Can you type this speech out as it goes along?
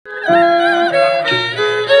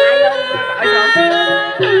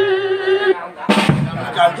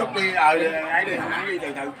đi ấy đi nắng đi từ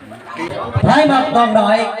từ. Thay mặt toàn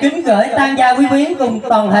đội kính gửi tang gia quý viếng cùng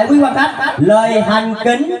toàn thể quý quan khách lời hành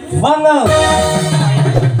kính vâng ơn.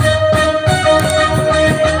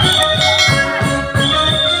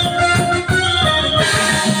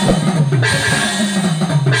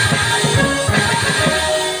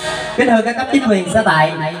 Kính thưa các cấp chính quyền sở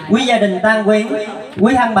tại, quý gia đình tang quyến,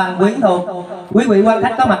 quý thân bằng quyến thuộc, quý vị quan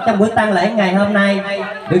khách có mặt trong buổi tang lễ ngày hôm nay,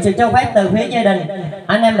 được sự cho phép từ phía gia đình,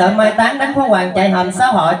 anh em đội mai táng đánh pháo hoàng chạy hòm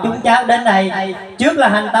sáu họ chúng cháu đến đây. Trước là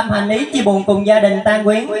hành tâm hành ý chia buồn cùng gia đình tang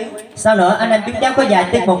quyến, sau nữa anh em chúng cháu có vài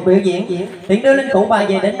tiết mục biểu diễn tiễn đưa linh cữu bà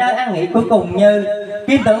về đến nơi an nghỉ cuối cùng như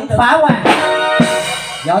kim tượng phá hoàng,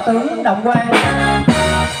 võ tướng động quan.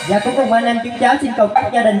 Và cuối cùng anh em chúng cháu xin cầu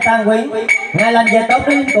chúc gia đình tang quyến ngày lành về tốt,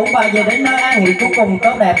 đến cũ bà về đến nơi an nghỉ cuối cùng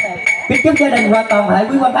tốt đẹp. Kính chúc gia đình và toàn thể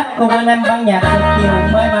quý quan khách cùng anh em ban nhạc được nhiều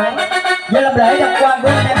may mắn. Giờ làm lễ đọc quan của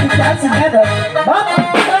anh em chúng cháu xin phép được bắt đầu.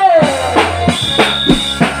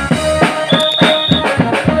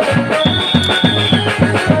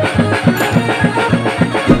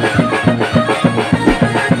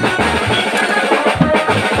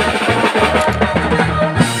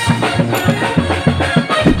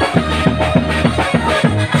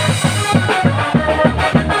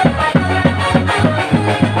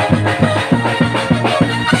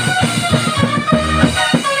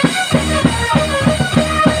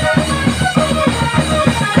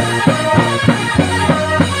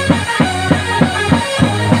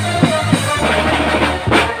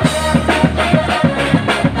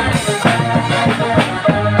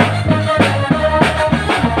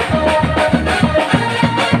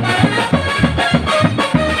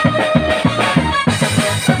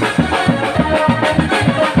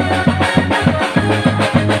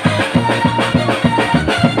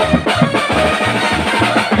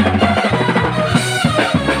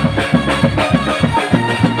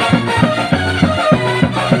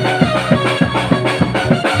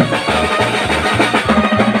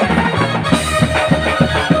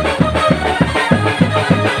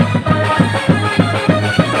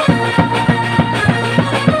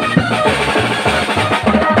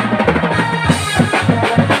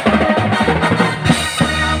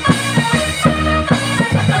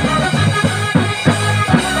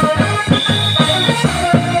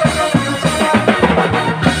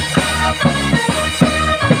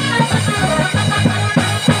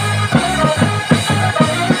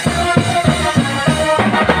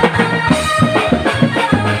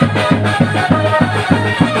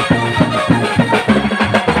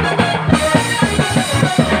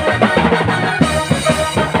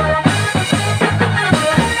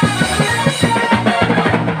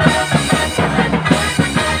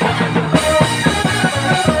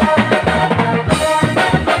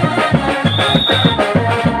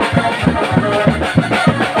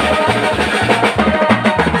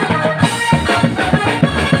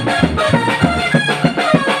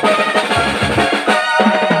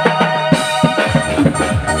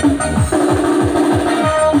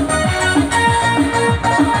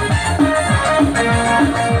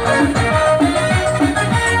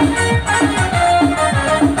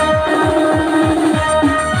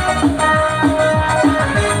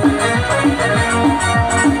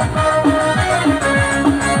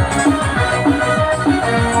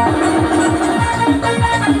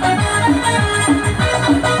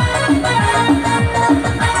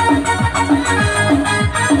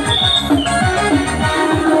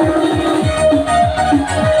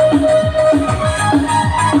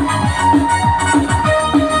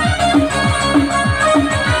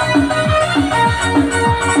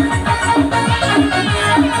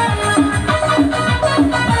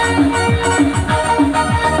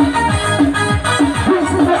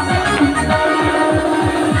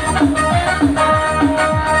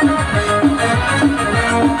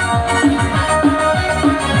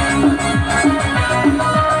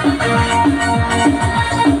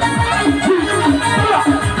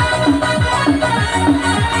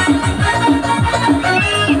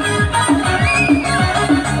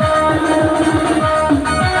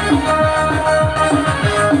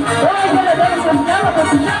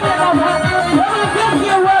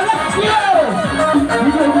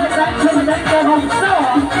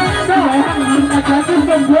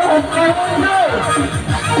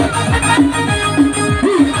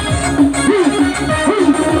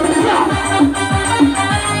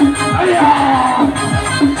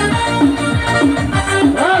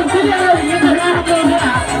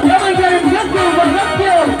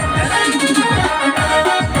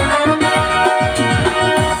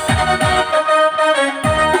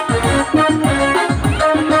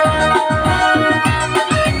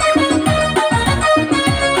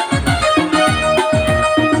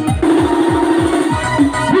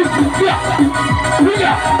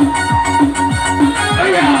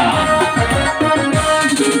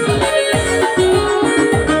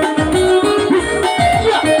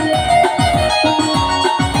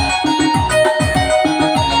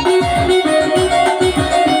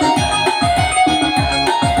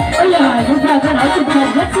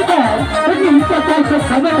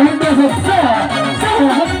 Cảm ơn anh nhiều hộp xe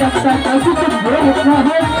hấp dẫn tại cháu chúc mừng bữa hộp hoa hôm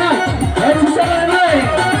nay. Để chúng ta ơi.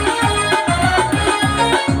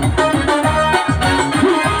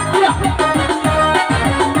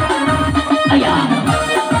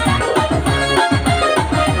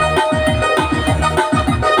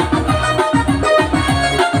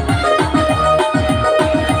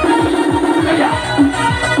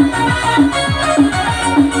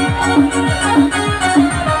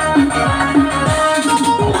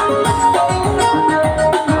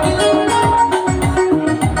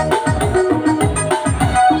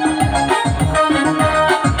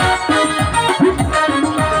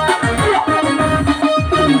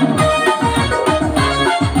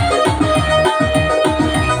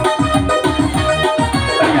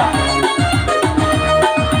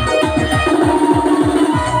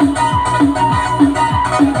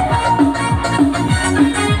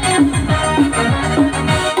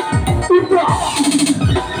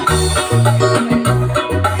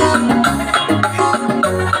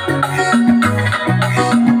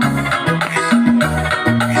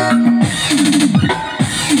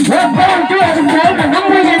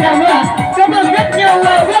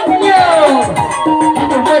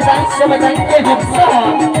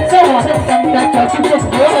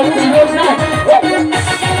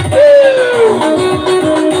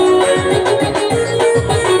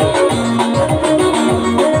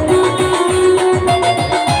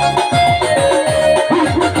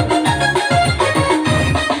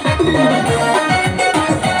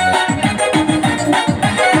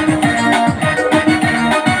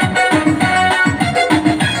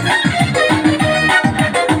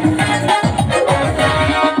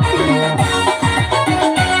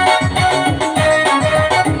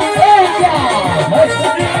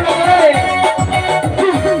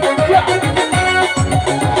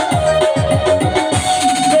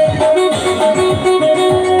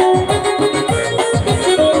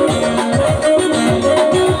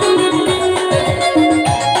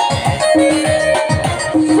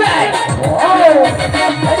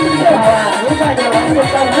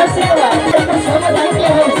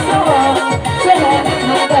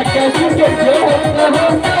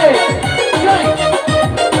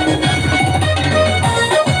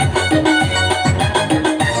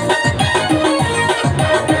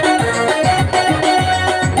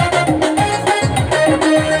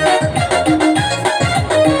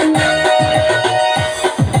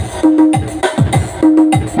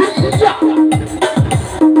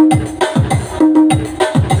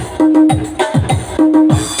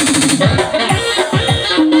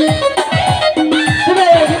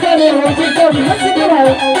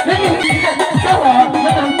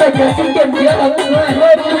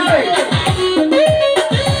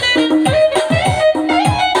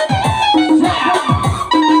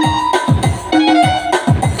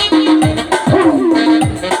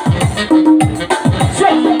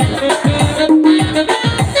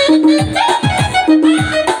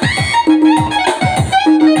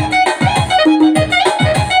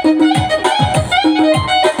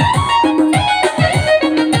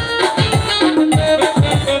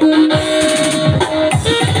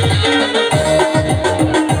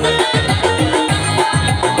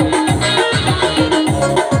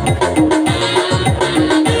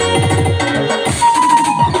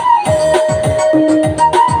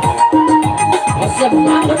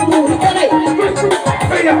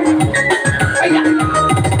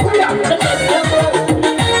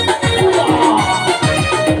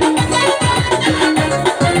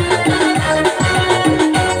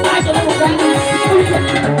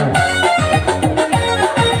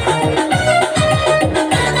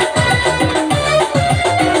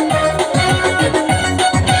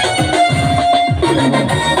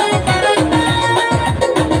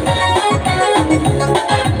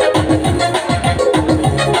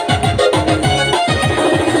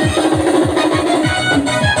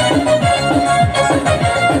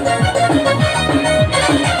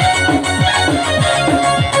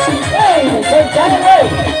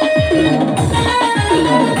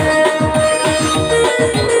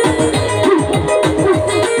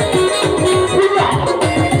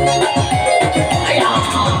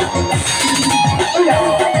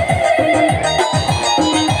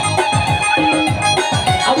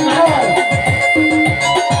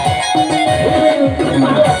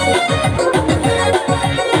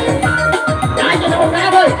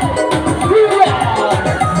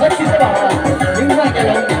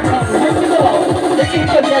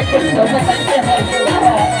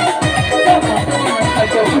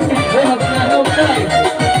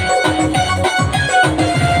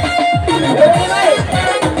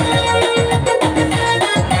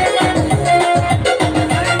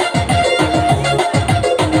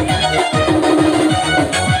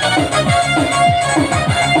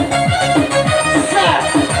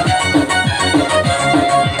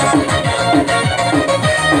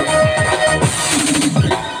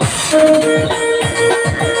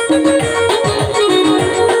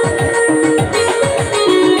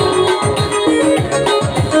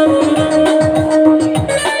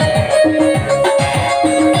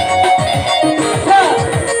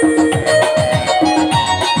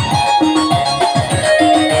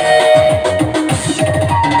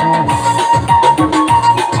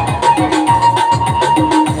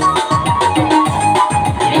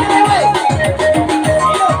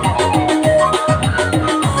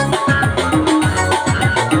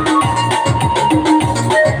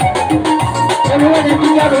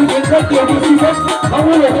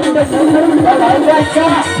 về sở hữu trở lại vai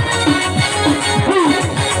ca.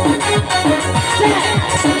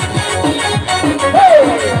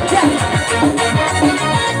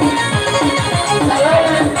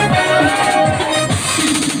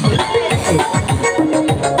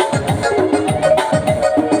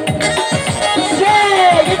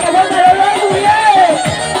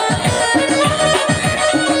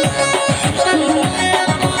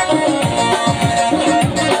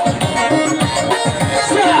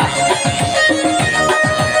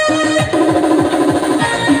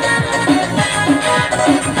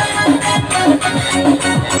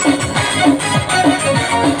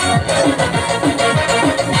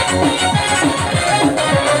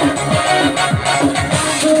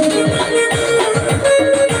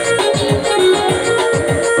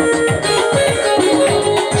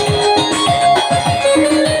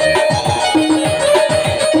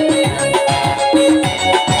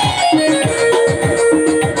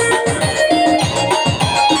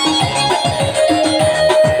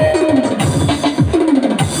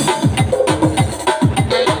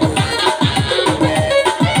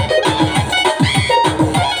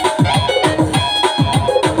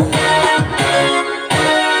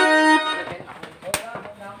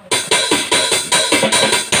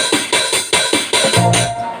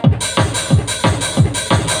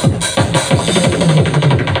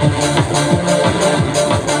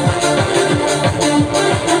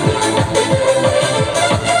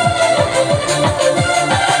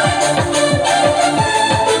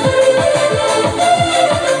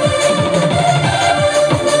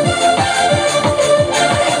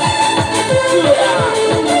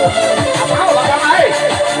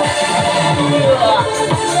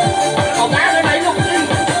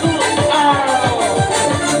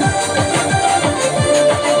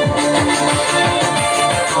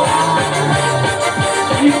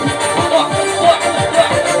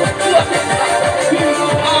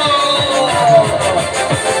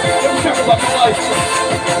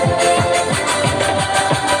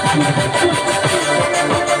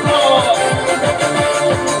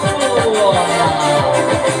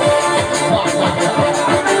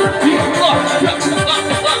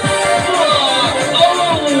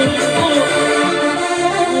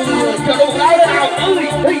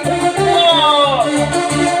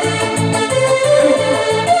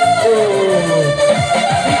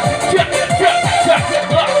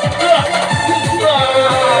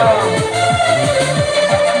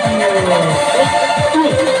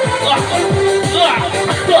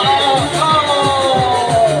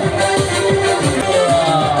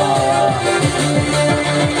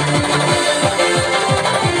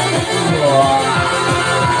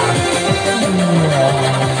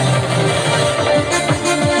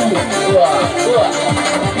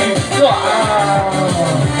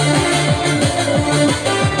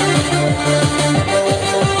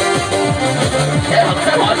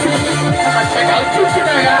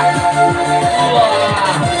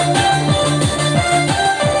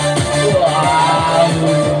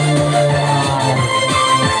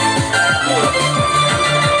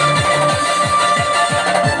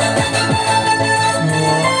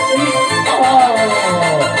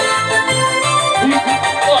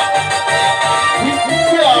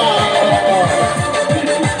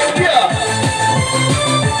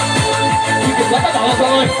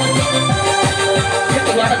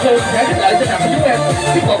 Sẽ thích lợi cho nằm của chúng em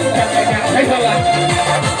tiếp tục ngày càng thấy hơn ạ.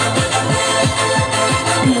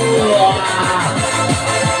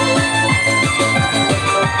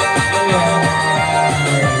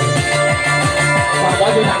 Và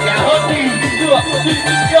mọi người thằng nhà hơn đi chưa